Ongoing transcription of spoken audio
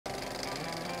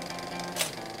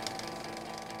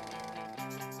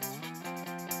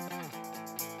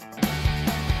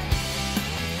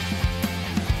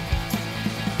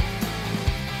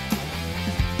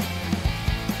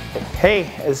Hey,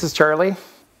 this is Charlie.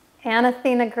 And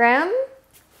Athena Grimm.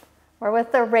 We're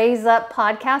with the Raise Up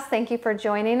podcast. Thank you for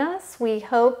joining us. We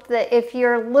hope that if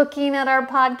you're looking at our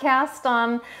podcast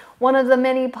on one of the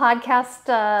many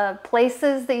podcast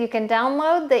places that you can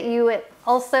download, that you would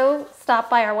also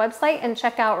stop by our website and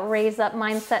check out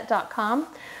raiseupmindset.com.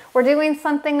 We're doing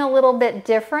something a little bit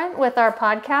different with our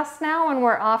podcast now, and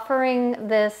we're offering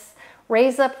this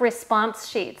Raise Up response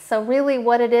sheet. So really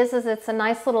what it is it's a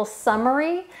nice little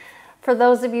summary for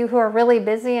those of you who are really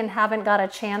busy and haven't got a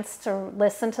chance to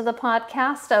listen to the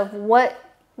podcast of what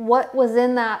was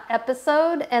in that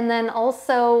episode, and then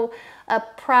also a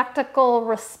practical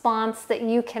response that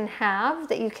you can have,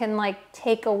 that you can like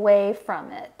take away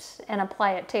from it and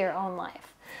apply it to your own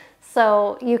life.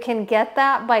 So you can get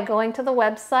that by going to the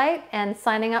website and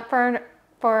signing up for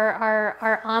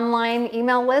our online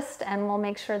email list, and we'll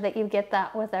make sure that you get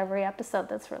that with every episode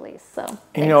that's released. So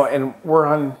and we're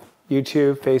on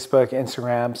YouTube, Facebook,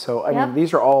 Instagram. So, I mean,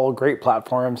 these are all great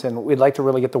platforms, and we'd like to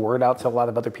really get the word out to a lot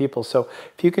of other people. So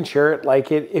if you can share it, like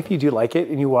it, if you do like it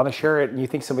and you want to share it and you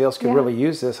think somebody else could really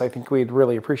use this, I think we'd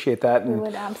really appreciate that. And we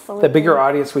would absolutely. The bigger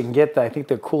audience we can get, I think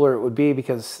the cooler it would be,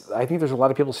 because I think there's a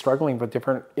lot of people struggling with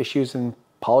different issues in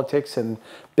politics and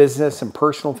business and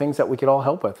personal things that we could all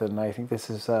help with. And I think this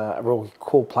is a really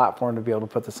cool platform to be able to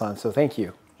put this on. So thank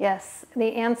you. Yes,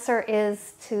 the answer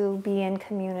is to be in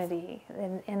community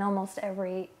in almost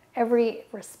every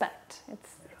respect.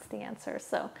 It's the answer.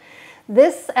 So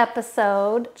this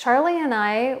episode, Charlie and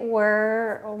I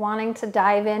were wanting to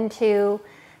dive into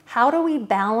how do we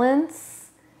balance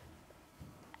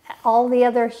all the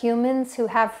other humans who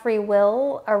have free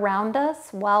will around us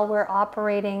while we're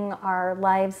operating our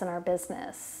lives and our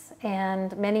business.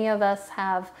 And many of us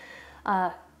have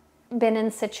been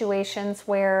in situations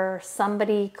where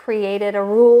somebody created a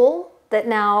rule that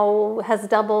now has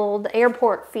doubled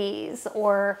airport fees,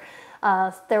 or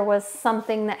there was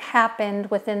something that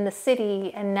happened within the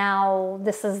city and now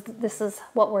this is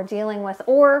what we're dealing with.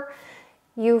 Or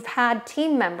you've had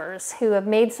team members who have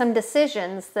made some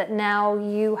decisions that now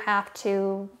you have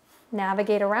to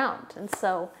navigate around. And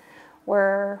so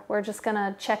we're just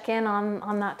gonna check in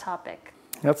on that topic.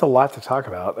 That's a lot to talk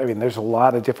about. I mean, there's a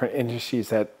lot of different industries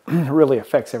that really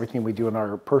affects everything we do in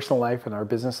our personal life and our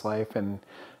business life. And,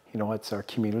 you know, it's our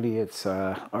community, it's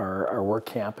our work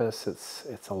campus,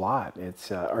 it's a lot.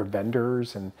 It's our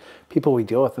vendors and people we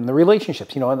deal with, and the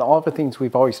relationships, you know, and all of the things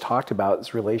we've always talked about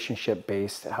is relationship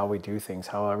based, how we do things,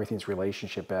 how everything's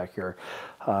relationship back here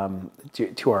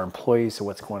to our employees. So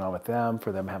what's going on with them,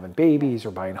 for them having babies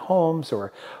or buying homes,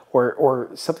 or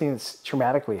something that's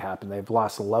traumatically happened. They've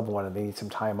lost a loved one and they need some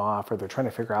time off, or they're trying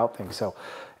to figure out things. So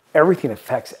everything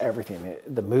affects everything,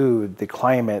 the mood, the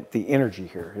climate, the energy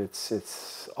here.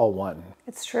 It's all one.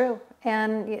 It's true.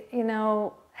 And, you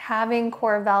know, having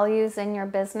core values in your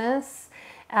business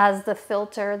as the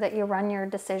filter that you run your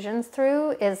decisions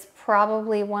through is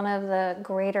probably one of the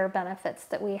greater benefits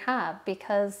that we have,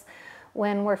 because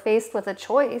when we're faced with a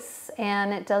choice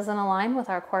and it doesn't align with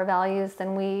our core values,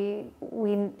 then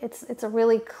it's a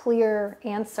really clear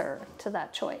answer to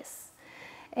that choice.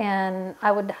 And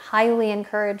I would highly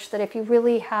encourage that if you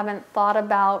really haven't thought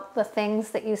about the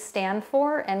things that you stand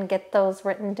for and get those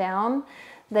written down,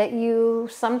 that you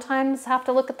sometimes have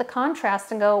to look at the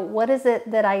contrast and go, what is it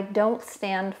that I don't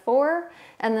stand for?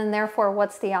 And then therefore,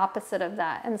 what's the opposite of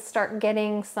that? And start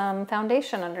getting some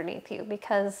foundation underneath you,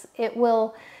 because it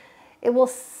will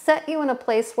set you in a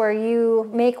place where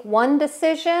you make one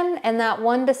decision, and that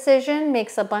one decision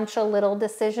makes a bunch of little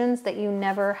decisions that you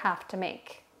never have to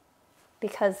make.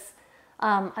 Because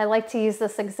I like to use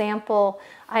this example.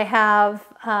 I have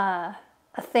a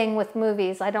thing with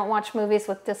movies. I don't watch movies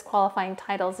with disqualifying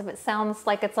titles. If it sounds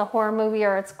like it's a horror movie,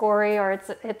 or it's gory, or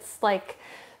it's like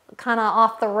kind of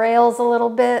off the rails a little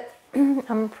bit,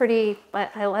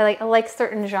 I like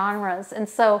certain genres. And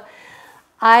so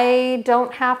I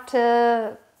don't have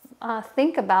to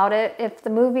think about it. If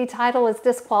the movie title is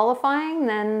disqualifying,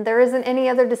 then there isn't any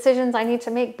other decisions I need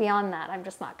to make beyond that. I'm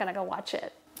just not going to go watch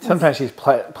it. Sometimes she's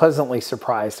pleasantly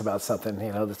surprised about something,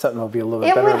 you know, that something will be a little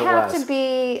bit better than it was. It would have to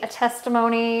be a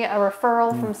testimony, a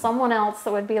referral from someone else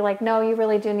that would be like, no, you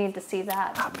really do need to see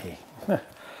that. Not me.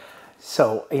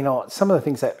 So, you know, some of the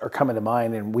things that are coming to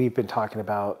mind and we've been talking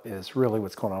about is really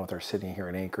what's going on with our city here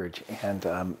in Anchorage. And,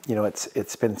 you know,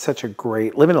 it's been such a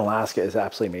great, living in Alaska is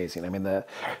absolutely amazing. I mean, the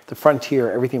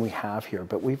frontier, everything we have here,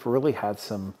 but we've really had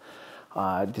some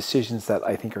decisions that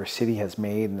I think our city has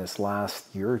made in this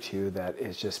last year or two that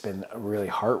has just been really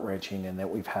heart-wrenching, and that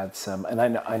we've had some, and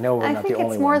I know we're not the only ones. I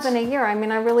think it's more than a year. I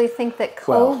mean, I really think that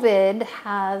COVID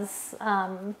has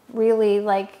really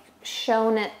like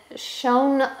shown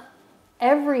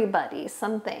everybody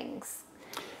some things.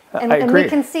 I And agree. we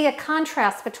can see a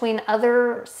contrast between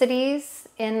other cities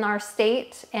in our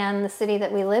state and the city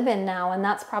that we live in now, and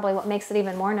that's probably what makes it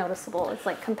even more noticeable. It's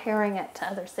like comparing it to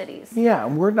other cities. Yeah,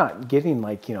 and we're not getting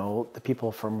like, the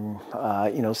people from,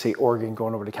 say Oregon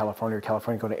going over to California or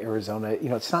California going to Arizona.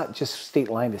 It's not just state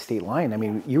line to state line. I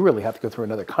mean, you really have to go through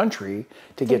another country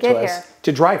to get to us, here.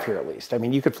 to drive here at least. I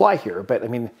mean, you could fly here, but I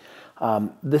mean,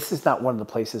 this is not one of the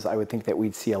places I would think that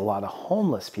we'd see a lot of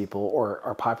homeless people or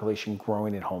our population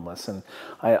growing in homeless. And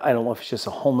I don't know if it's just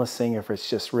a homeless thing, if it's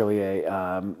just really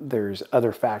there's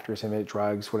other factors in it,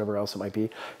 drugs, whatever else it might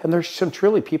be. And there's some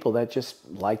truly people that just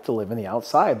like to live in the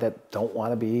outside that don't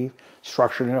want to be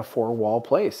structured in a four-wall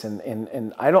place.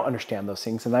 And I don't understand those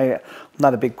things. And I'm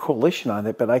not a big coalition on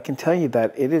it, but I can tell you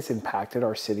that it has impacted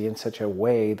our city in such a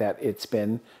way that it's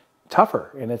been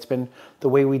tougher, and it's been the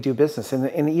way we do business.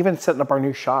 And even setting up our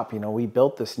new shop, we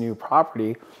built this new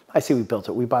property. I say we built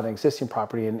it. We bought an existing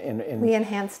property and we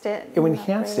enhanced it. we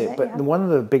enhanced it. But one of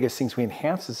the biggest things we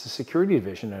enhanced is the security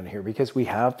division in here, because we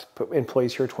have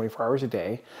employees here 24 hours a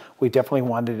day. We definitely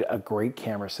wanted a great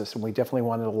camera system. We definitely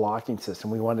wanted a locking system.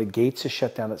 We wanted gates to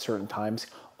shut down at certain times,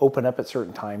 open up at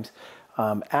certain times,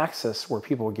 access where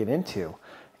people would get into.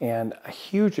 And a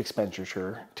huge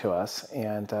expenditure to us,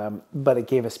 but it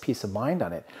gave us peace of mind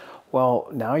on it. Well,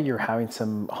 now you're having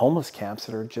some homeless camps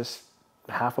that are just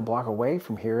half a block away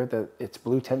from here, that it's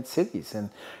blue tent cities, and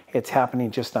it's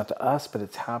happening just not to us, but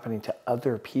it's happening to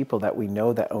other people that we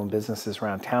know that own businesses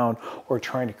around town, or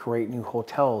trying to create new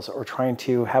hotels, or trying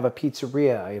to have a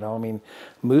pizzeria. I mean,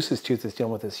 Moose's Tooth is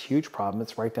dealing with this huge problem.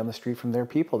 It's right down the street from their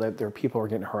people. That their people are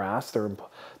getting harassed, their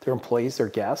employees, their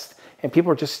guests, and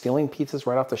people are just stealing pizzas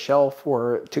right off the shelf.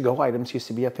 Or to-go items used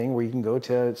to be a thing where you can go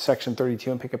to section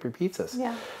 32 and pick up your pizzas.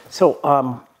 Yeah.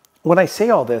 So when I say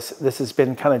all this, this has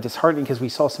been kind of disheartening, because we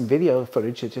saw some video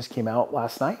footage that just came out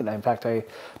last night. And in fact, I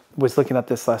was looking at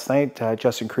this last night.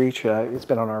 Justin Creech, who's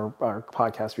been on our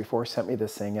podcast before, sent me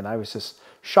this thing, and I was just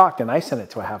shocked. And I sent it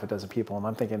to a half a dozen people, and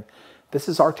I'm thinking, this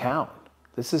is our town.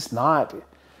 This is not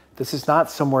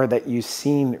somewhere that you've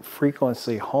seen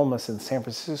frequently homeless in San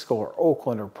Francisco or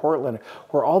Oakland or Portland,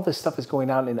 where all this stuff is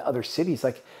going on in other cities.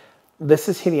 Like, this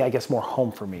is hitting, I guess, more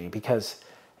home for me, because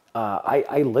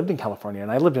I lived in California,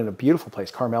 and I lived in a beautiful place,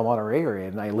 Carmel, Monterey area,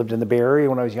 and I lived in the Bay Area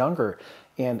when I was younger,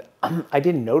 and I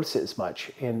didn't notice it as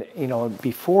much. And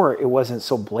before, it wasn't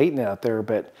so blatant out there,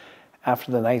 but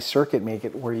after the Ninth Circuit make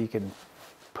it where you can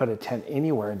put a tent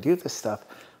anywhere and do this stuff,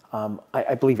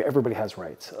 I believe everybody has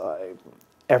rights.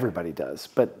 Everybody does,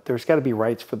 but there's got to be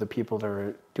rights for the people that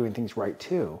are doing things right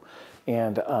too.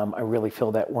 And I really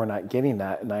feel that we're not getting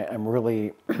that, and I'm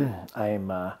really,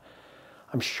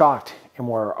 I'm shocked in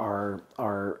where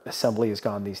our assembly has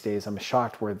gone these days. I'm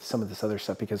shocked where some of this other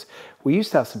stuff, because we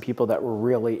used to have some people that were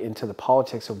really into the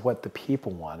politics of what the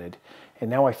people wanted. And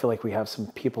now I feel like we have some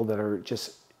people that are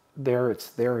just there,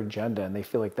 it's their agenda, and they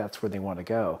feel like that's where they want to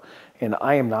go. And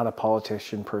I am not a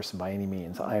politician person by any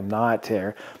means. I am not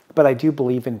there, but I do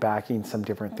believe in backing some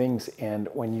different things. And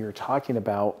when you're talking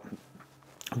about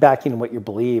backing what you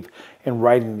believe and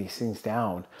writing these things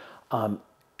down,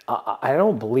 I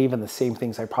don't believe in the same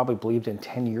things I probably believed in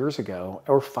 10 years ago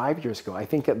or 5 years ago. I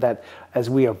think that as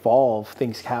we evolve,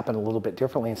 things happen a little bit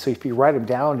differently. And so if you write them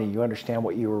down and you understand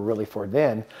what you were really for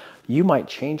then, you might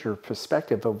change your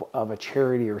perspective of a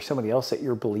charity or somebody else that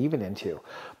you're believing into.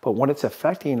 But when it's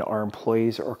affecting our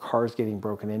employees, or cars getting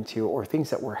broken into, or things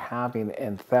that we're having,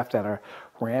 and theft at our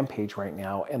rampage right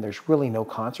now, and there's really no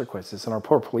consequences, and our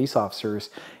poor police officers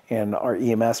and our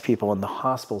EMS people and the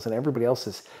hospitals and everybody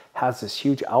else has this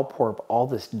huge outpour of all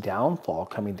this downfall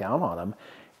coming down on them,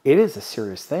 it is a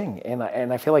serious thing. And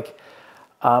I feel like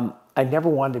I never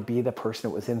wanted to be the person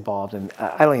that was involved. And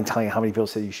I don't even tell you how many people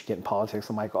say you should get in politics.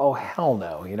 I'm like, oh, hell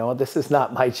no. This is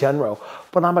not my genre.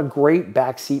 But I'm a great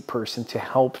backseat person to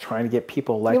help trying to get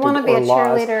people elected. You want to be a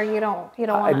laws. cheerleader. You don't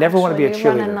want to. I never want to be a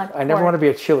cheerleader. I never want to be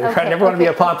a cheerleader. Okay, I never want to be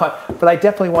a pom-pom. But I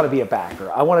definitely want to be a backer.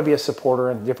 I want to be a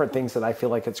supporter in different things that I feel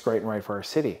like it's great and right for our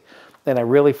city. And I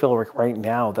really feel like right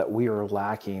now that we are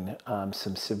lacking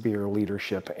some severe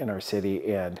leadership in our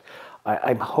city. And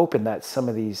I'm hoping that some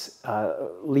of these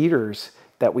leaders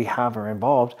that we have are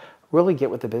involved really get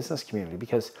with the business community,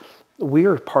 because we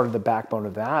are part of the backbone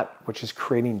of that, which is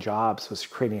creating jobs, which is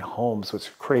creating homes, which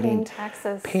is creating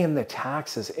paying the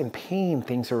taxes and paying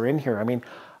things that are in here. I mean,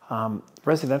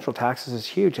 residential taxes is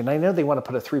huge. And I know they want to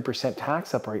put a 3%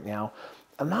 tax up right now.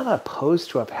 I'm not opposed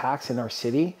to a tax in our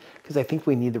city, because I think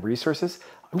we need the resources.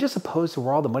 I'm just opposed to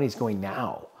where all the money's going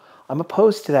now. I'm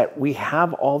opposed to that. We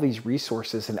have all these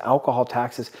resources and alcohol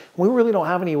taxes. We really don't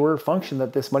have anywhere to function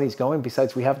that this money's going,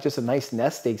 besides we have just a nice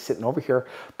nest egg sitting over here,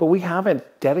 but we haven't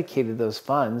dedicated those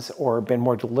funds or been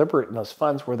more deliberate in those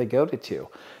funds where they go to.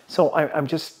 So I'm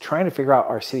just trying to figure out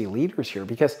our city leaders here,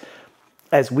 because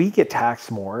as we get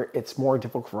taxed more, it's more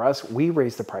difficult for us. We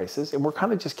raise the prices, and we're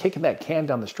kind of just kicking that can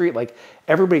down the street. Like,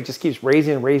 everybody just keeps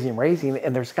raising,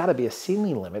 and there's got to be a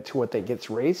ceiling limit to what that gets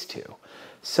raised to.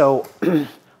 So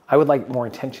I would like more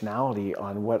intentionality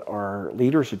on what our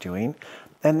leaders are doing,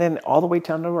 and then all the way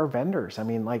down to our vendors. I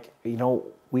mean, like,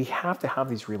 we have to have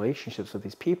these relationships with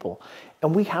these people,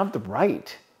 and we have the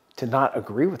right to not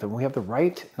agree with them. We have the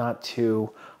right not to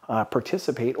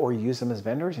participate or use them as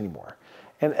vendors anymore.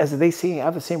 And as they say,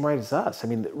 have the same right as us. I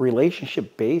mean,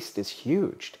 relationship-based is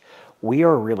huge. We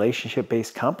are a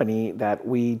relationship-based company that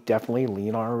we definitely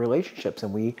lean on our relationships,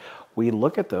 and we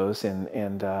look at those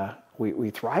and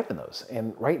we thrive in those.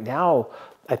 And right now,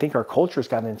 I think our culture's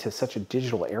gotten into such a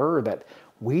digital era that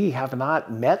we have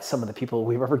not met some of the people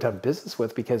we've ever done business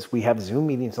with, because we have Zoom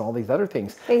meetings and all these other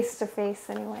things. Face to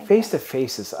face, anyway. Face to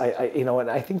face is, and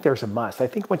I think there's a must. I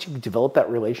think once you develop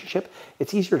that relationship,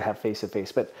 it's easier to have face to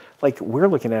face. But like, we're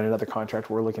looking at another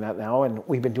contract we're looking at now, and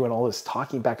we've been doing all this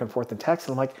talking back and forth in text.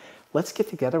 And I'm like, let's get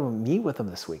together and meet with them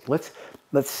this week. Let's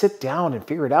sit down and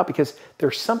figure it out, because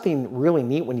there's something really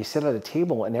neat when you sit at a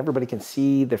table and everybody can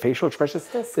see the facial expressions.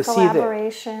 This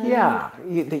collaboration.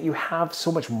 That you have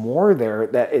so much more there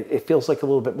that it feels like a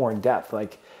little bit more in depth.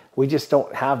 Like, we just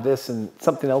don't have this, and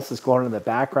something else is going on in the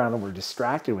background and we're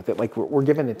distracted with it. Like, we're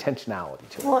giving intentionality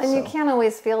to it. Well, and you can't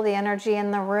always feel the energy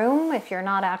in the room if you're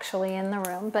not actually in the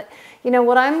room. But,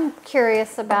 what I'm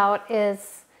curious about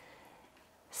is,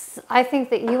 I think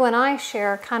that you and I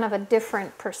share kind of a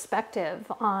different perspective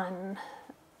on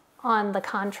the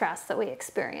contrast that we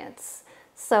experience.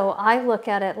 So I look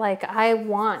at it like, I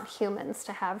want humans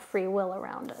to have free will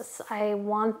around us. I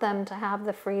want them to have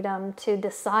the freedom to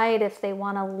decide if they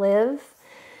want to live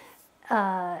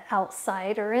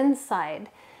outside or inside.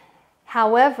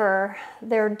 However,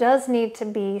 there does need to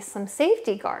be some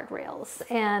safety guardrails,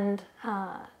 and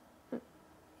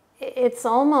it's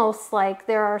almost like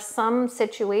there are some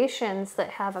situations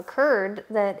that have occurred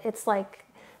that it's like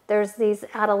there's these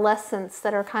adolescents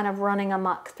that are kind of running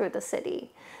amok through the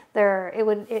city.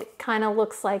 It kind of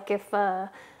looks like if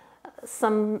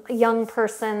some young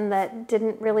person that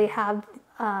didn't really have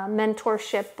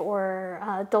mentorship or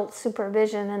adult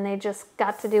supervision, and they just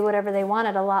got to do whatever they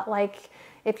wanted, a lot like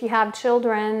if you have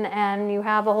children and you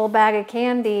have a whole bag of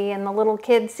candy and the little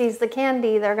kid sees the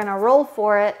candy, they're going to roll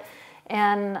for it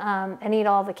and eat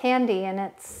all the candy.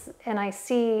 And I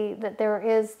see that there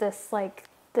is this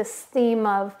theme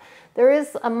of, there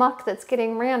is a muck that's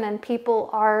getting ran and people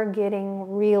are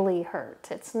getting really hurt.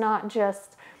 It's not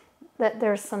just that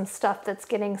there's some stuff that's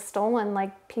getting stolen,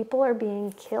 like, people are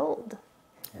being killed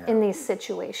in these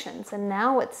situations. And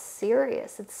now it's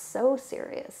serious. It's so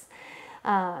serious.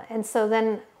 And so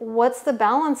then what's the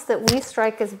balance that we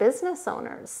strike as business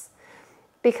owners?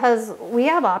 Because we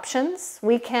have options.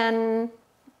 We can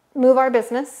move our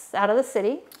business out of the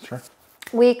city. Sure.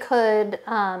 We could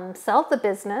sell the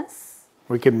business.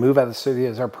 We could move out of the city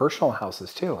as our personal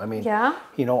houses too. I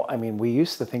mean, we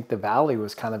used to think the Valley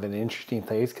was kind of an interesting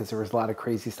place because there was a lot of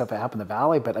crazy stuff that happened in the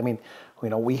Valley. But I mean,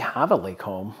 we have a lake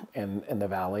home in the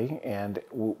Valley, and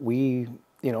we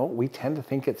tend to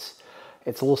think it's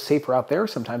a little safer out there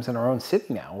sometimes in our own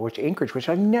city now, Anchorage, which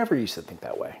I never used to think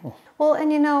that way. Well,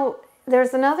 and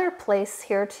there's another place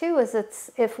here too, is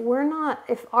if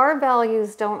our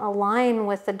values don't align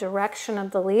with the direction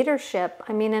of the leadership,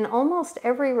 I mean, in almost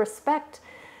every respect,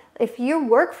 if you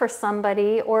work for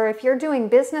somebody or if you're doing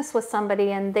business with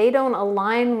somebody and they don't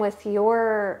align with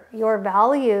your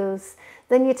values,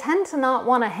 then you tend to not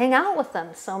want to hang out with them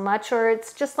so much, or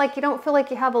it's just like you don't feel like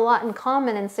you have a lot in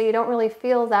common, and so you don't really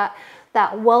feel that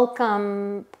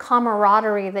welcome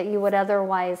camaraderie that you would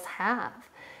otherwise have.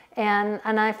 And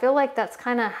I feel like that's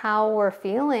kind of how we're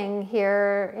feeling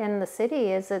here in the city.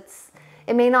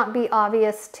 It may not be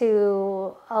obvious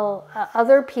to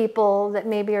other people that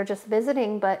maybe are just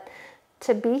visiting, but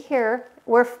to be here,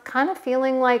 we're kind of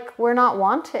feeling like we're not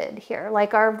wanted here.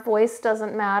 Like, our voice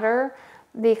doesn't matter.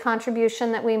 The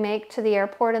contribution that we make to the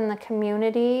airport and the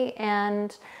community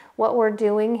and what we're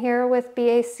doing here with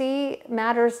BAC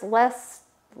matters less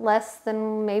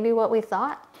than maybe what we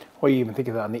thought. Well, you even think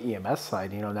of it on the EMS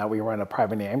side. Now we run a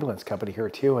private ambulance company here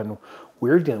too, and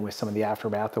we're dealing with some of the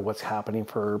aftermath of what's happening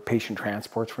for patient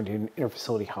transports for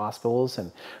interfacility hospitals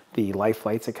and the life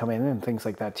flights that come in and things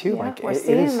like that too. Yeah, we're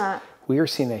seeing that. We are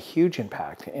seeing a huge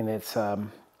impact, and it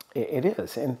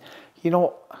is. And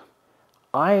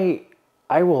I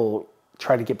I will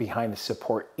try to get behind and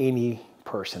support any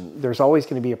person. There's always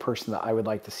going to be a person that I would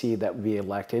like to see that would be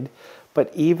elected.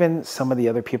 But even some of the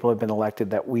other people have been elected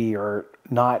that we are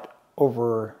not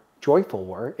over joyful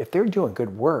for, if they're doing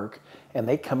good work and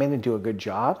they come in and do a good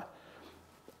job,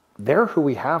 they're who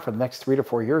we have for the next 3 to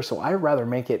 4 years. So I'd rather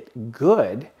make it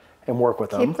good and work with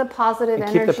them. Keep the positive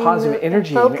energy. Keep the positive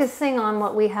energy. Focusing on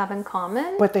what we have in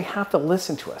common. But they have to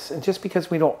listen to us. And just because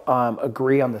we don't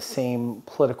agree on the same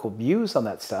political views on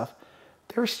that stuff,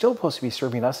 they're still supposed to be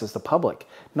serving us as the public.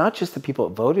 Not just the people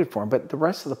that voted for them, but the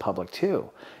rest of the public too.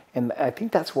 And I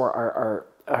think that's where our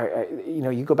you know,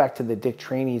 you go back to the Dick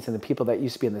Traneys and the people that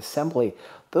used to be in the assembly,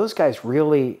 those guys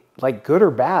really, like good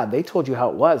or bad, they told you how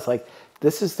it was. Like,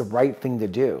 this is the right thing to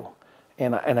do.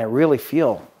 And I really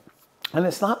feel, and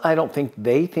it's not, I don't think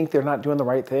they think they're not doing the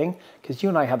right thing, because you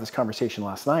and I had this conversation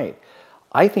last night.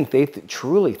 I think they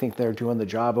truly think they're doing the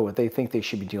job of what they think they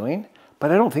should be doing,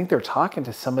 but I don't think they're talking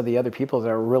to some of the other people that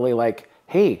are really like,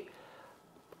 hey,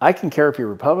 I can care if you're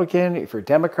Republican, if you're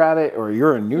Democratic, or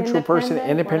you're a neutral person,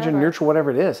 independent, neutral,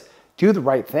 whatever it is. Do the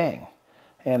right thing.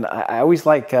 And I always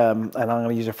like, and I'm going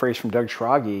to use a phrase from Doug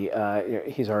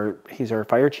Schrage. He's our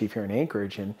fire chief here in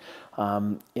Anchorage, and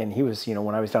he was, you know,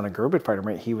 when I was down at Gerbit Fire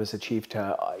Department, he was a chief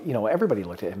to, you know, everybody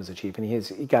looked at him as a chief, and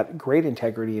he got great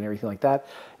integrity and everything like that.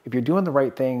 If you're doing the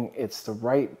right thing, it's the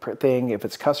right thing. If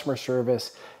it's customer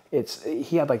service,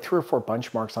 he had like 3 or 4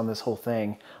 benchmarks on this whole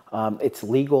thing. It's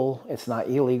legal. It's not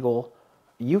illegal.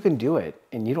 You can do it,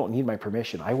 and you don't need my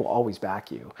permission. I will always back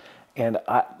you. And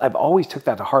I've always took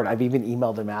that to heart. I've even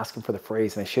emailed him asking for the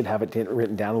phrase, and I should have it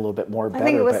written down a little bit more. I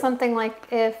think it was something like,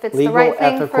 if it's legal, the right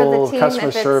thing ethical, for the team,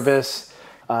 customer service,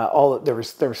 there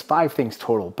was 5 things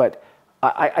total. But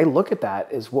I look at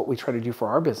that as what we try to do for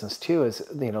our business too. Is,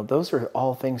 you know, those are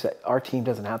all things that our team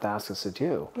doesn't have to ask us to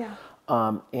do. Yeah.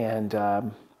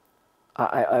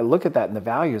 I look at that in the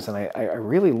values, and I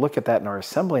really look at that in our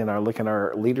assembly, and I look at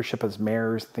our leadership as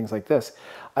mayors, things like this.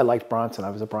 I liked Bronson. I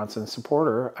was a Bronson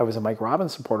supporter. I was a Mike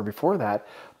Robbins supporter before that.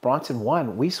 Bronson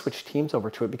won. We switched teams over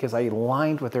to it because I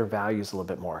aligned with their values a little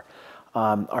bit more.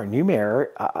 Our new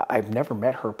mayor, I've never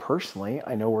met her personally.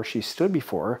 I know where she stood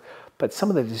before, but some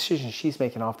of the decisions she's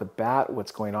making off the bat,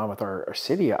 what's going on with our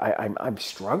city, I'm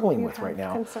struggling with right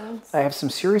now. Concerns. I have some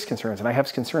serious concerns, and I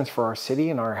have concerns for our city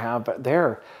and our have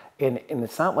there. And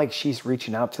it's not like she's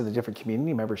reaching out to the different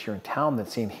community members here in town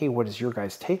that's saying, hey, what is your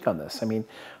guys' take on this? I mean,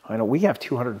 I know we have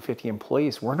 250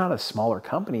 employees. We're not a smaller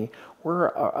company. We're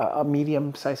a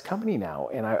medium-sized company now.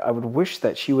 And I would wish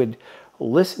that she would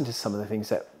listen to some of the things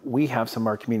that we have, some of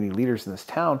our community leaders in this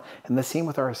town, and the same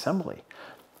with our assembly.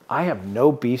 I have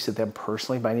no beefs with them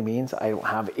personally by any means. I don't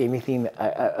have anything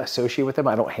associated with them.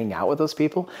 I don't hang out with those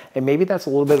people. And maybe that's a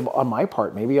little bit on my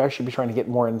part. Maybe I should be trying to get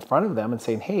more in front of them and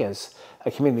saying, hey, as a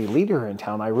community leader in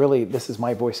town, this is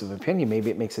my voice of opinion.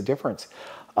 Maybe it makes a difference.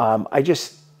 I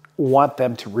just want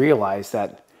them to realize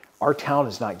that our town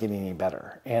is not getting any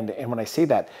better. And when I say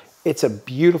that, it's a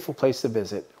beautiful place to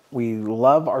visit. We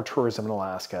love our tourism in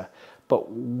Alaska,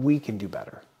 but we can do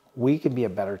better. We can be a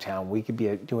better town. We could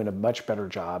be doing a much better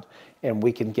job, and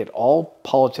we can get all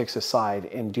politics aside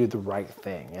and do the right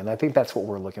thing. And I think that's what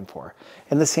we're looking for.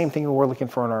 And the same thing we're looking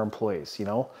for in our employees. You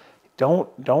know, don't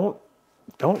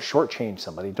shortchange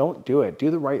somebody. Don't do it. Do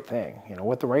the right thing. You know,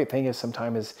 what the right thing is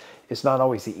sometimes is not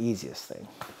always the easiest thing.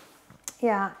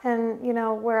 Yeah, and you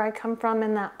know, where I come from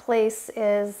in that place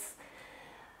is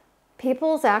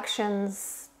people's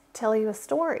actions tell you a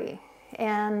story.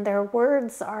 And their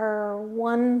words are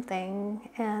one thing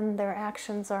and their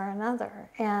actions are another.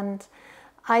 And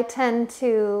I tend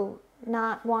to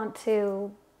not want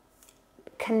to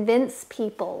convince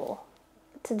people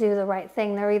to do the right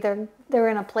thing. They're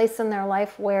in a place in their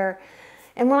life where,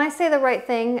 and when I say the right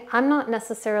thing, I'm not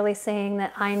necessarily saying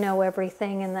that I know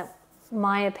everything and that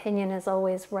my opinion is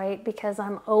always right, because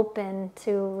I'm open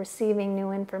to receiving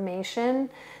new information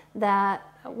that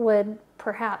would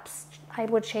perhaps I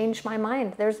would change my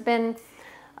mind. There's been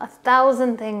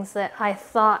 1,000 things that I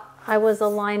thought I was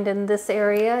aligned in this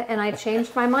area, and I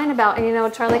changed my mind about. And you know,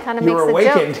 Charlie kind of makes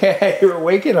a joke. You were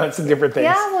awakened on some different things.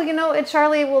 Yeah, well, you know,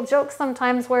 Charlie will joke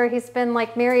sometimes where he's been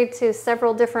like married to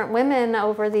several different women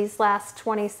over these last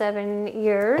 27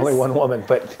 years. Only one woman,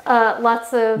 but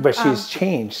lots of. But she's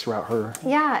changed throughout her.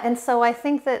 Yeah, and so I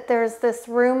think that there's this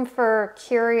room for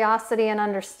curiosity and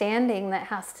understanding that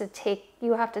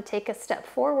you have to take a step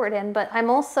forward in. But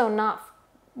I'm also not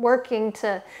working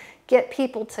to get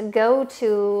people to go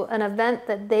to an event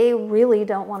that they really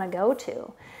don't want to go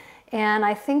to. And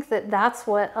I think that that's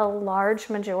what a large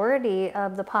majority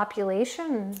of the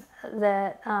population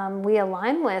that we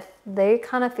align with, they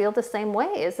kind of feel the same way.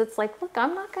 It's like, look,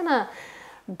 I'm not going to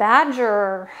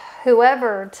badger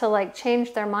whoever to like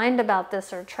change their mind about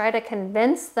this or try to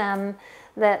convince them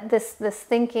that this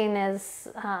thinking is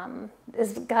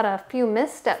got a few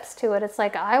missteps to it. It's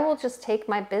like, I will just take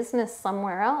my business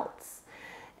somewhere else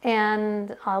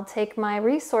and I'll take my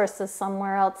resources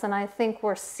somewhere else. And I think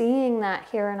we're seeing that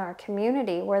here in our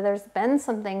community, where there's been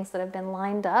some things that have been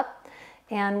lined up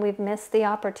and we've missed the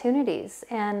opportunities.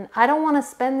 And I don't want to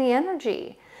spend the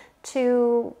energy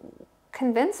to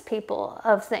convince people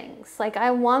of things. Like,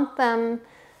 I want them,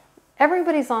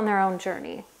 everybody's on their own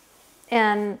journey.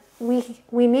 And we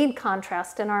need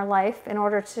contrast in our life in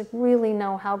order to really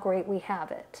know how great we have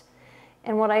it.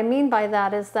 And what I mean by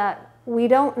that is that we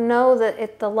don't know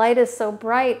that the light is so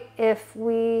bright if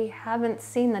we haven't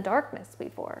seen the darkness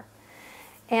before.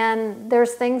 And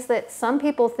there's things that some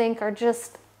people think are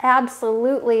just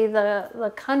absolutely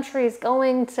the country's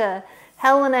going to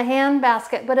hell in a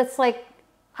handbasket, but it's like,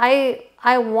 I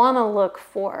want to look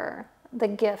for the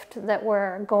gift that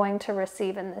we're going to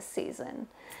receive in this season.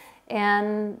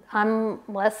 And I'm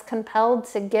less compelled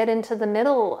to get into the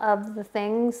middle of the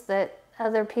things that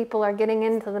other people are getting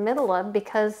into the middle of,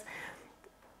 because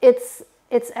it's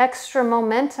extra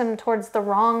momentum towards the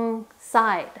wrong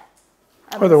side.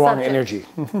 Or the wrong energy.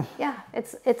 Yeah,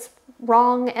 it's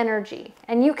wrong energy.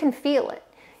 And you can feel it.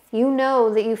 You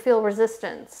know that you feel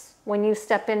resistance when you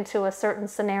step into a certain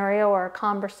scenario or a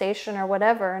conversation or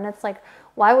whatever. And it's like,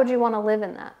 why would you want to live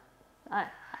in that?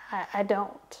 I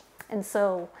don't. And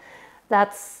so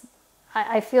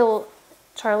I feel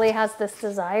Charlie has this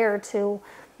desire to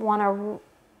want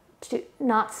to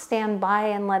not stand by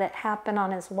and let it happen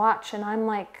on his watch. And I'm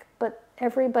like, but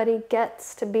everybody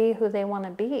gets to be who they want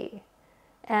to be.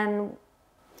 And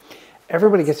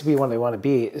everybody gets to be what they want to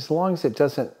be, as long as it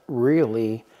doesn't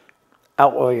really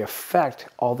outweigh affect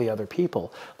all the other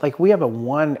people. Like, we have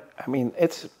I'm talking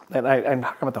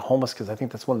about the homeless because I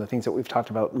think that's one of the things that we've talked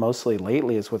about mostly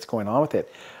lately is what's going on with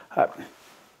it.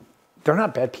 They're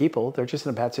not bad people. They're just in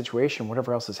a bad situation.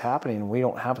 Whatever else is happening, and we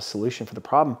don't have a solution for the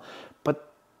problem.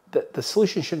 But the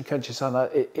solution shouldn't come just on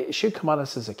us. It should come on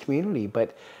us as a community,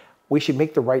 but we should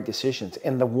make the right decisions.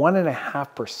 And the 1.5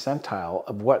 percentile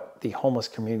of what the homeless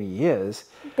community is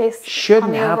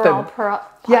shouldn't have to.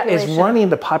 Yeah, is running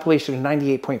the population of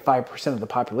 98.5% of the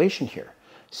population here.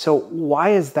 So why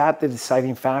is that the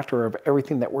deciding factor of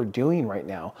everything that we're doing right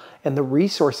now and the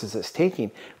resources it's taking?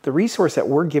 The resource that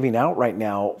we're giving out right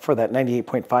now for that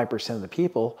 98.5% of the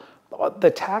people,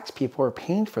 the tax people are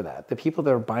paying for that. The people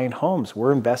that are buying homes,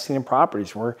 we're investing in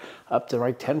properties. We're up to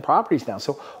like 10 properties now.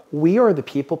 So we are the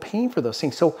people paying for those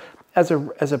things. So as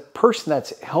a person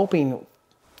that's helping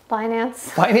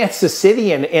finance the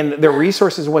city and the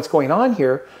resources and what's going on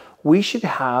here, we should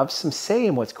have some say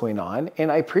in what's going on.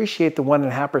 And I appreciate the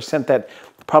 1.5% that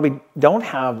probably don't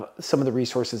have some of the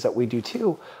resources that we do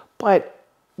too, but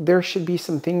there should be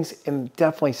some things and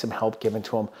definitely some help given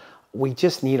to them. We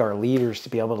just need our leaders to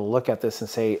be able to look at this and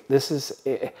say, this is,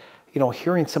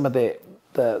 hearing some of the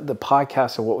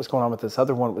podcasts of what was going on with this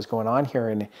other one that was going on here,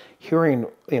 and hearing,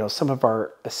 some of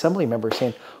our assembly members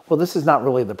saying, well, this is not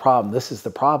really the problem. This is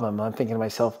the problem. And I'm thinking to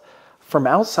myself, from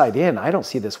outside in, I don't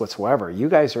see this whatsoever. You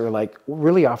guys are like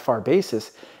really off our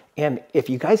basis. And if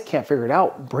you guys can't figure it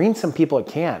out, bring some people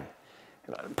that can.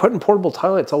 Putting portable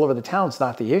toilets all over the town is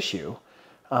not the issue.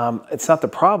 It's not the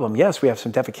problem. Yes, we have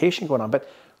some defecation going on, but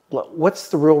what's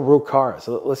the real root cause?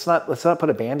 Let's not put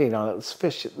a Band-Aid on it. Let's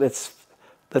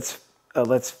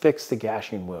fix the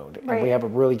gashing wound. Right. And we have a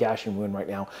really gashing wound right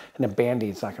now, and a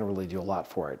Band-Aid's not going to really do a lot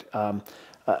for it.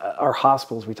 Our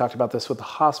hospitals, we talked about this with the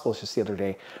hospitals just the other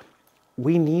day.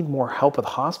 We need more help with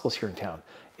hospitals here in town.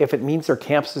 If it means their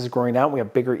campuses are growing out, we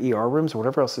have bigger ER rooms or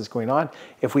whatever else is going on.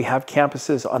 If we have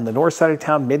campuses on the north side of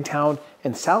town, midtown,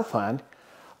 and Southland,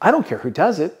 I don't care who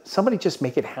does it. Somebody just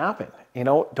make it happen.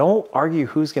 Don't argue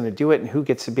who's going to do it and who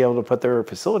gets to be able to put their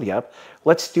facility up.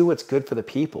 Let's do what's good for the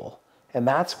people. And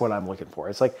that's what I'm looking for.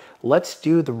 It's like, let's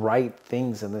do the right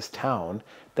things in this town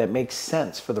that makes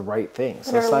sense for the right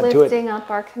things. That are lifting up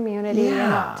our community and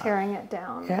not tearing it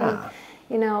down. Yeah.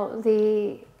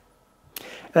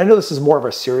 And I know this is more of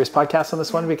a serious podcast on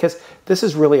this one, because this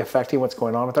is really affecting what's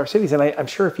going on with our cities. And I'm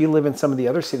sure if you live in some of the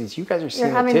other cities, you guys are seeing it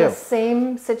too. You're having the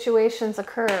same situations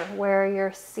occur where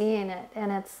you're seeing it. And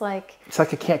it's like I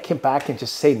can't come back and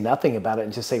just say nothing about it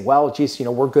and just say, well, geez,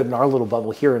 we're good in our little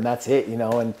bubble here and that's it,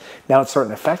 and now it's starting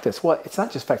to affect us. Well, it's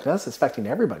not just affecting us, it's affecting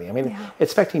everybody. I mean,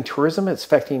 It's affecting tourism, it's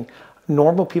affecting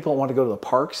normal people that want to go to the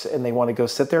parks and they want to go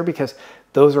sit there because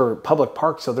those are public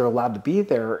parks, so they're allowed to be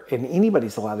there and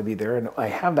anybody's allowed to be there. And I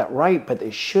have that right, but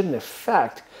it shouldn't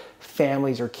affect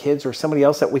families or kids or somebody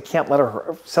else that we can't let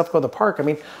ourselves go to the park. I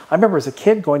mean, I remember as a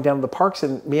kid going down to the parks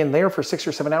and being there for 6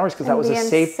 or 7 hours because that was a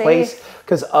safe place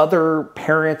because other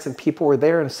parents and people were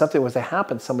there, and if something was to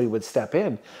happen, somebody would step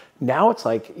in. Now it's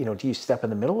like, you know, do you step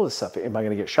in the middle of this stuff? Am I going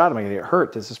to get shot? Am I going to get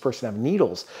hurt? Does this person have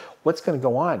needles? What's going to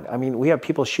go on? I mean, we have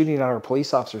people shooting at our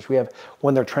police officers. We have,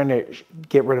 when they're trying to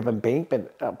get rid of embankment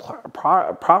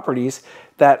properties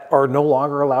that are no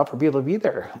longer allowed for people to be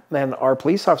there. Then our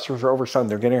police officers are overstrung.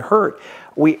 They're getting hurt.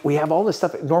 We have all this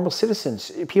stuff. Normal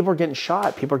citizens, people are getting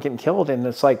shot. People are getting killed. And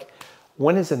it's like,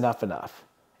 when is enough enough?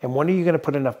 And when are you going to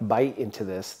put enough bite into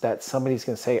this that somebody's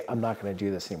going to say, I'm not going to do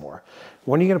this anymore?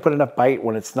 When are you going to put enough bite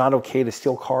when it's not okay to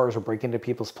steal cars or break into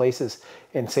people's places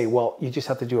and say, well, you just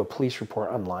have to do a police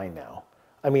report online now?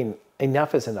 I mean,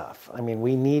 enough is enough. I mean,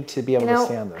 we need to be able to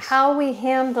stand this. How we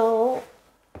handle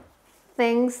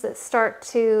things that start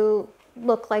to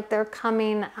look like they're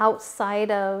coming outside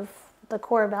of the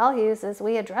core values is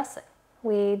we address it.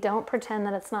 We don't pretend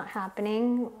that it's not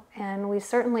happening, and we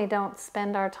certainly don't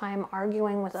spend our time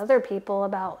arguing with other people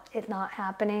about it not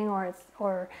happening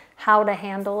or how to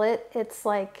handle it. It's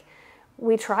like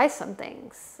we try some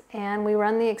things and we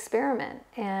run the experiment,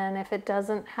 and if it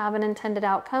doesn't have an intended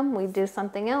outcome, we do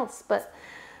something else. But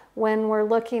when we're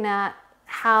looking at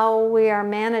how we are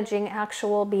managing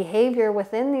actual behavior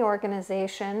within the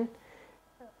organization,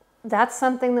 that's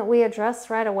something that we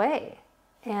address right away.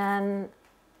 And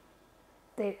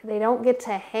they don't get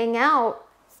to hang out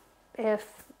if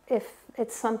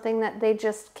it's something that they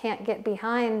just can't get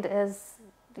behind as,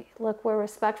 look, we're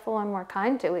respectful and we're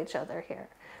kind to each other here.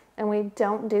 And we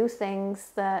don't do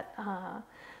things that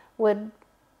would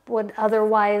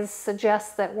otherwise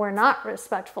suggest that we're not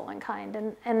respectful and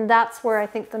kind. And that's where I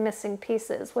think the missing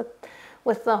piece is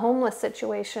with the homeless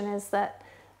situation, is that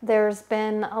there's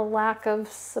been a lack of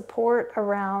support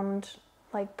around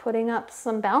like putting up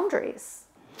some boundaries.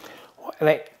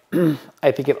 And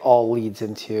I think it all leads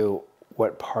into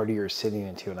what party you're sitting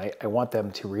into. And I want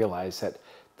them to realize that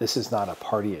this is not a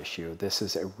party issue. This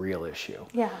is a real issue.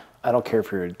 Yeah. I don't care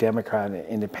if you're a Democrat, an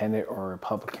Independent, or a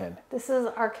Republican. This is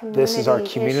our community. This is our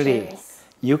community. Issues.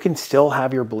 You can still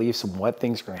have your beliefs on what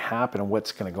things are going to happen and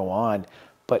what's going to go on,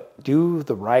 but do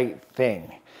the right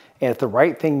thing. And if the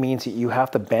right thing means that you have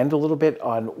to bend a little bit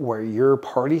on where your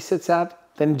party sits at,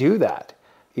 then do that.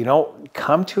 You know,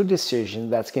 come to a decision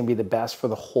that's going to be the best for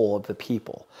the whole of the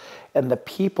people. And the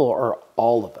people are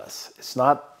all of us. It's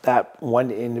not that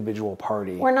one individual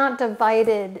party. We're not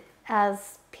divided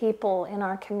as people in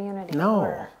our community.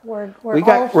 No. We're we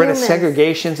got rid of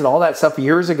segregations and all that stuff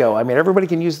years ago. I mean, everybody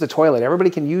can use the toilet. Everybody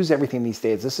can use everything these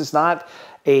days. This is not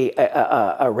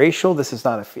a racial, this is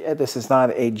not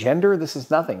a gender, this is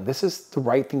nothing. This is the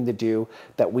right thing to do,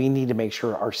 that we need to make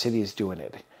sure our city is doing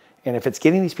it. And if it's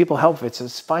getting these people help, if it's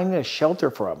just finding a shelter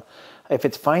for them, if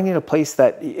it's finding a place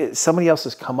that somebody else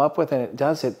has come up with and it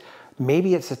does it,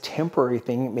 maybe it's a temporary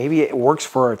thing, maybe it works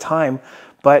for a time.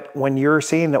 But when you're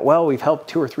saying that, well, we've helped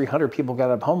 200 or 300 people get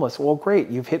out of homeless, well, great,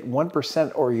 you've hit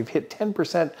 1% or you've hit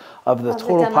 10% of the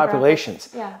total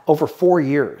populations over 4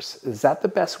 years. Is that the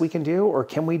best we can do, or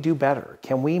can we do better?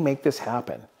 Can we make this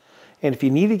happen? And if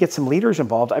you need to get some leaders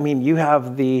involved, I mean, you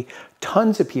have the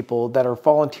tons of people that are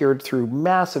volunteered through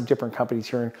massive different companies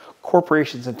here and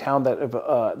corporations in town that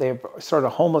have they have started a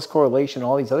homeless coalition,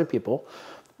 all these other people.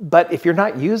 But if you're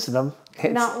not using them,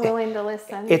 not willing to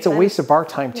listen, it's a waste of our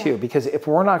time too, because if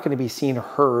we're not going to be seen or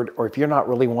heard, or if you're not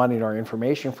really wanting our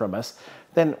information from us,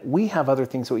 then we have other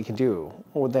things that we can do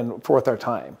with our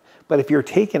time. But if you're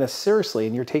taking us seriously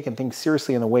and you're taking things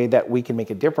seriously in a way that we can make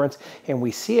a difference and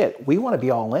we see it, we want to be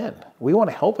all in. We want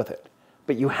to help with it.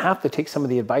 But you have to take some of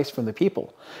the advice from the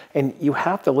people, and you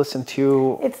have to listen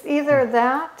to... It's either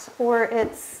that or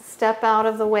it's step out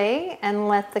of the way and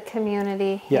let the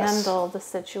community handle the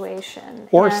situation.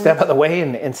 Or step out of the way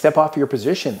and step off your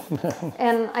position.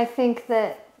 And I think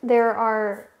that there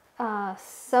are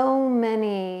so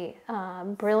many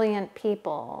brilliant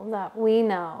people that we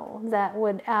know that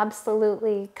would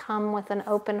absolutely come with an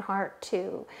open heart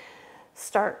to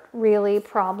start really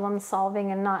problem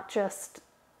solving and not just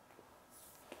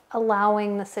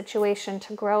allowing the situation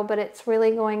to grow, but it's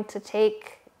really going to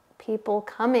take people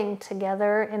coming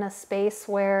together in a space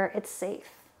where it's safe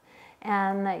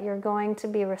and that you're going to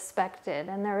be respected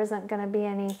and there isn't going to be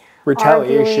any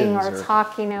arguing or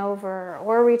talking over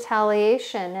or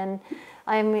retaliation. And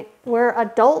I mean, we're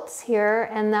adults here,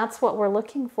 and that's what we're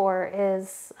looking for,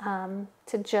 is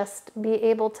to just be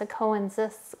able to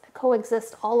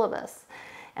coexist all of us.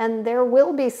 And there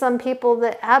will be some people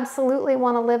that absolutely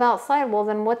want to live outside. Well,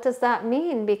 then what does that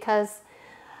mean? Because,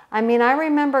 I mean, I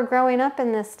remember growing up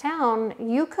in this town,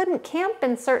 you couldn't camp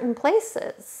in certain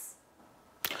places.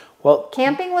 Well,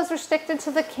 Camping was restricted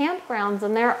to the campgrounds,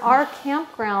 and there are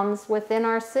campgrounds within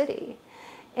our city.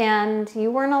 And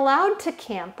you weren't allowed to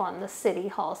camp on the city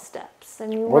hall steps.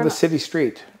 And you or weren't, the city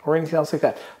street or anything else like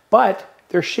that. But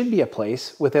there should be a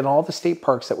place within all the state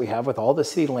parks that we have, with all the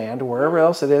city land, wherever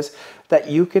else it is, that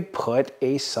you could put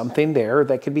something there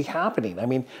that could be happening. I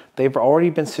mean, they've already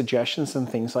been suggestions and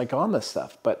things like on this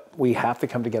stuff, but we have to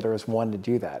come together as one to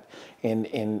do that.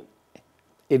 And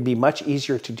it'd be much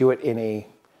easier to do it in a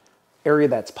area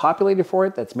that's populated for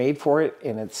it, that's made for it,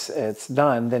 and it's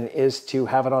done, than it is to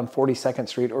have it on 42nd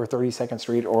Street or 32nd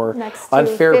Street or next on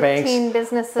to Fairbanks. 15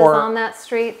 businesses or, on that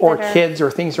street. Or that are, kids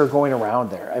or things are going around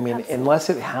there. I mean, Absolutely.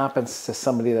 unless it happens to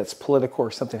somebody that's political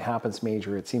or something happens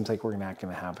major, it seems like we're not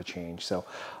going to have a change. So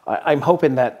I'm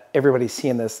hoping that everybody's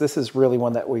seeing this. This is really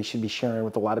one that we should be sharing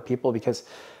with a lot of people, because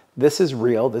this is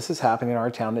real. This is happening in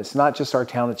our town. It's not just our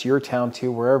town. It's your town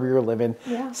too, wherever you're living.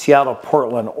 Yeah. Seattle,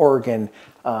 Portland, Oregon,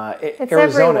 it's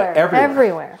Arizona,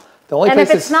 everywhere. The only and place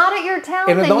if it's not at your town,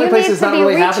 then the only you place need it's to not be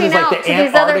really reaching happening is like out the to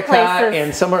these other Antarctica places.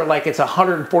 and somewhere like it's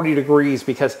 140 degrees,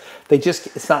 because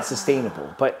it's not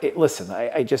sustainable. But listen,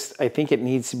 I think it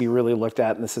needs to be really looked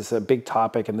at, and this is a big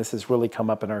topic, and this has really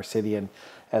come up in our city. And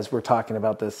as we're talking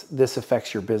about this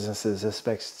affects your businesses, this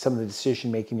affects some of the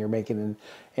decision making you're making,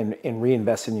 and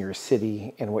reinvest in your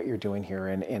city and what you're doing here.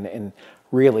 And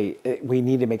really, we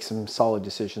need to make some solid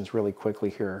decisions really quickly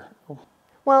here.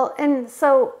 Well, and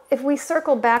so if we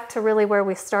circle back to really where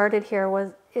we started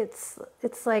here,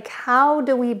 it's like, how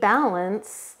do we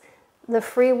balance the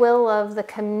free will of the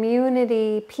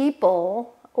community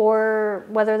people, or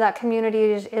whether that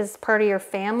community is part of your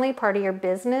family, part of your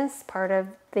business, part of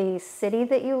the city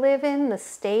that you live in, the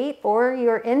state, or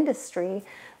your industry?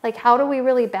 Like, how do we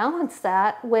really balance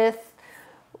that with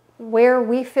where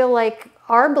we feel like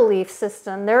our belief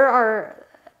system? There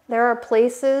are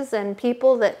places and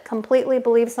people that completely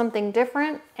believe something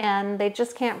different, and they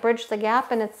just can't bridge the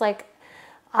gap. And it's like,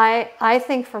 I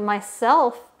think for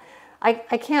myself, I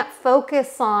can't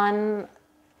focus on,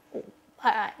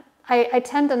 I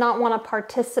tend to not want to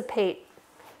participate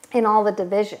in all the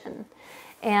division.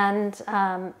 And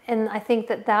I think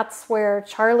that's where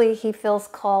Charlie, he feels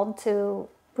called to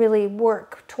really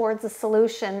work towards a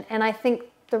solution. And I think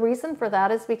the reason for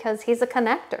that is because he's a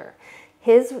connector.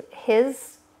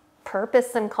 His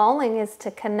purpose and calling is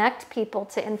to connect people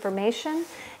to information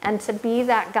and to be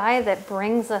that guy that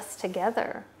brings us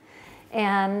together.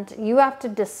 And you have to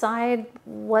decide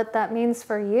what that means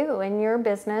for you in your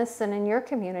business and in your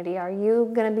community. Are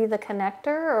you going to be the connector,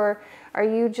 or are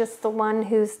you just the one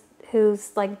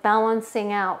who's like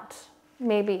balancing out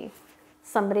maybe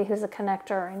somebody who's a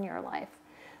connector in your life?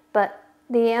 But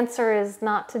the answer is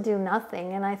not to do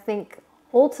nothing. And I think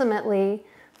ultimately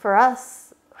for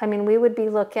us, I mean, we would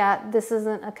this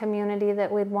isn't a community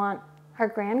that we'd want our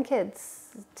grandkids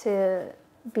to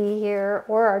be here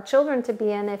or our children to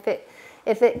be in if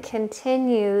it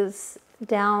continues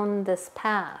down this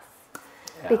path,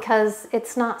 because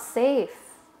it's not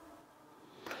safe.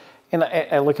 And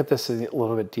I look at this a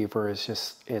little bit deeper.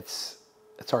 It's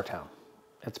our town.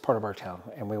 It's part of our town,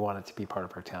 and we want it to be part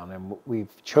of our town. And we've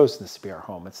chosen this to be our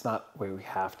home. It's not where we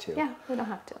have to. Yeah, we don't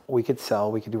have to. We could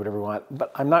sell, we could do whatever we want,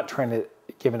 but I'm not trying to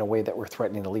give in a way that we're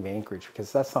threatening to leave Anchorage,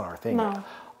 because that's not our thing. No.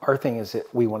 Our thing is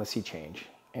that we want to see change.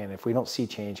 And if we don't see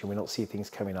change and we don't see things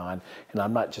coming on, and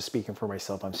I'm not just speaking for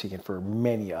myself, I'm speaking for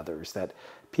many others, that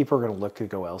people are going to look to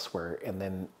go elsewhere, and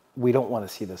then we don't want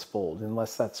to see this fold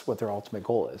unless that's what their ultimate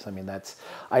goal is. I mean,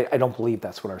 I don't believe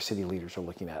that's what our city leaders are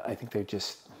looking at. I think they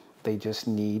just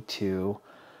need to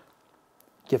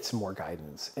get some more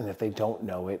guidance. And if they don't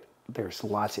know it, there's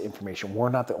lots of information. We're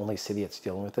not the only city that's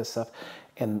dealing with this stuff.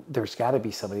 And there's got to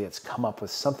be somebody that's come up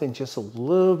with something just a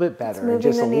little bit better, and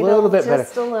just a little bit better.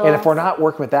 And if we're not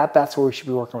working with that, that's where we should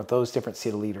be working with those different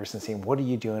city leaders and saying, what are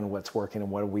you doing, what's working,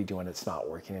 and what are we doing that's not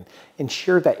working, and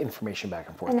share that information back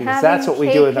and forth. And because that's what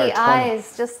we do in our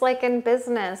KPIs, just like in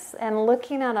business, and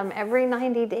looking at them every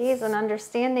 90 days and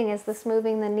understanding, is this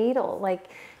moving the needle? Like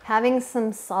having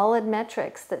some solid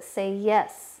metrics that say,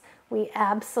 yes, we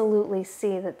absolutely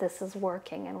see that this is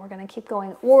working and we're going to keep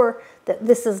going, or that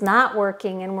this is not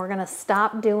working and we're going to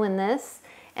stop doing this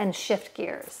and shift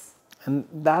gears. And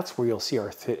that's where you'll see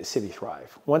our city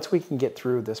thrive. Once we can get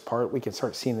through this part, we can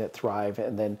start seeing it thrive,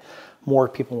 and then more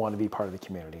people want to be part of the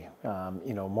community.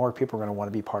 More people are going to want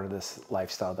to be part of this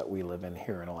lifestyle that we live in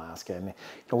here in Alaska. And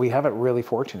we have it really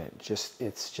fortunate.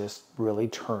 It's just really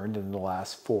turned in the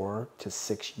last 4 to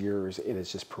 6 years. It has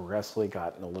just progressively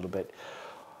gotten a little bit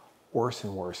worse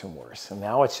and worse and worse. And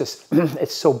now it's just,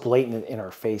 it's so blatant in our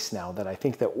face now that I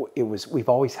think that we've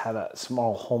always had a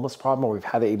small homeless problem, or we've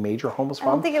had a major homeless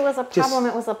problem. I don't think it was a problem,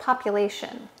 it was a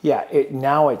population. Yeah,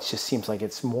 now it just seems like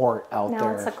it's more out there.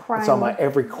 Now it's a crime. It's on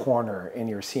every corner, and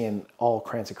you're seeing all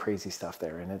kinds of crazy stuff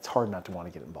there, and it's hard not to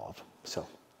want to get involved. So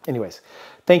anyways,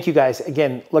 thank you guys.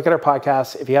 Again, look at our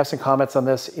podcast. If you have some comments on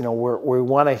this, we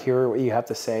want to hear what you have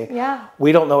to say. Yeah.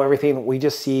 We don't know everything. We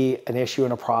just see an issue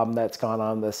and a problem that's gone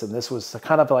on this. And this was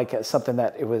kind of like something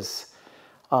that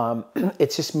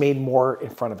it's just made more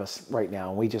in front of us right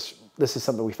now. And this is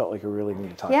something we felt like we really need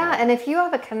to talk about. Yeah. And if you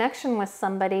have a connection with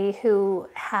somebody who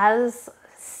has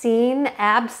seen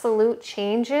absolute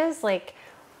changes, like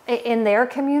in their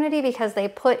community, because they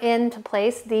put into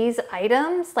place these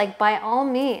items, like by all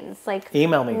means, like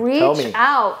email me, reach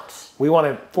out. We want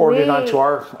to forward it on to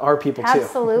our people too.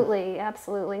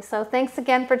 Absolutely. So thanks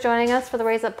again for joining us for the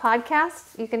Raise Up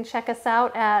podcast. You can check us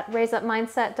out at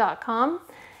raiseupmindset.com,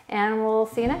 and we'll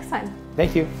see you next time.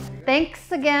 Thank you.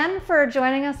 Thanks again for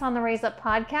joining us on the Raise Up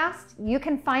podcast. You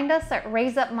can find us at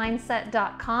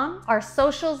raiseupmindset.com. Our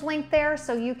socials link there,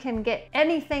 so you can get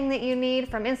anything that you need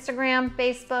from Instagram,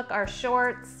 Facebook, our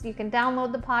shorts. You can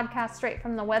download the podcast straight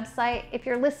from the website. If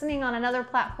you're listening on another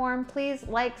platform, please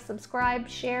like, subscribe,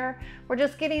 share. We're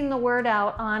just getting the word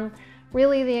out on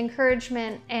really the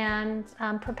encouragement and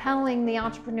propelling the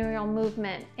entrepreneurial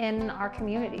movement in our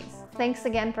communities. Thanks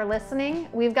again for listening.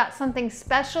 We've got something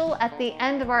special at the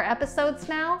end of our episodes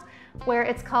now, where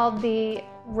it's called the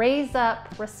Raise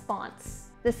Up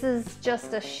Response. This is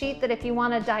just a sheet that if you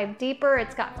want to dive deeper,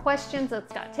 it's got questions,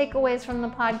 it's got takeaways from the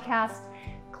podcast.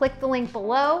 Click the link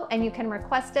below and you can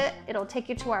request it. It'll take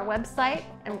you to our website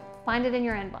and find it in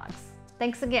your inbox.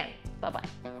 Thanks again.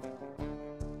 Bye-bye.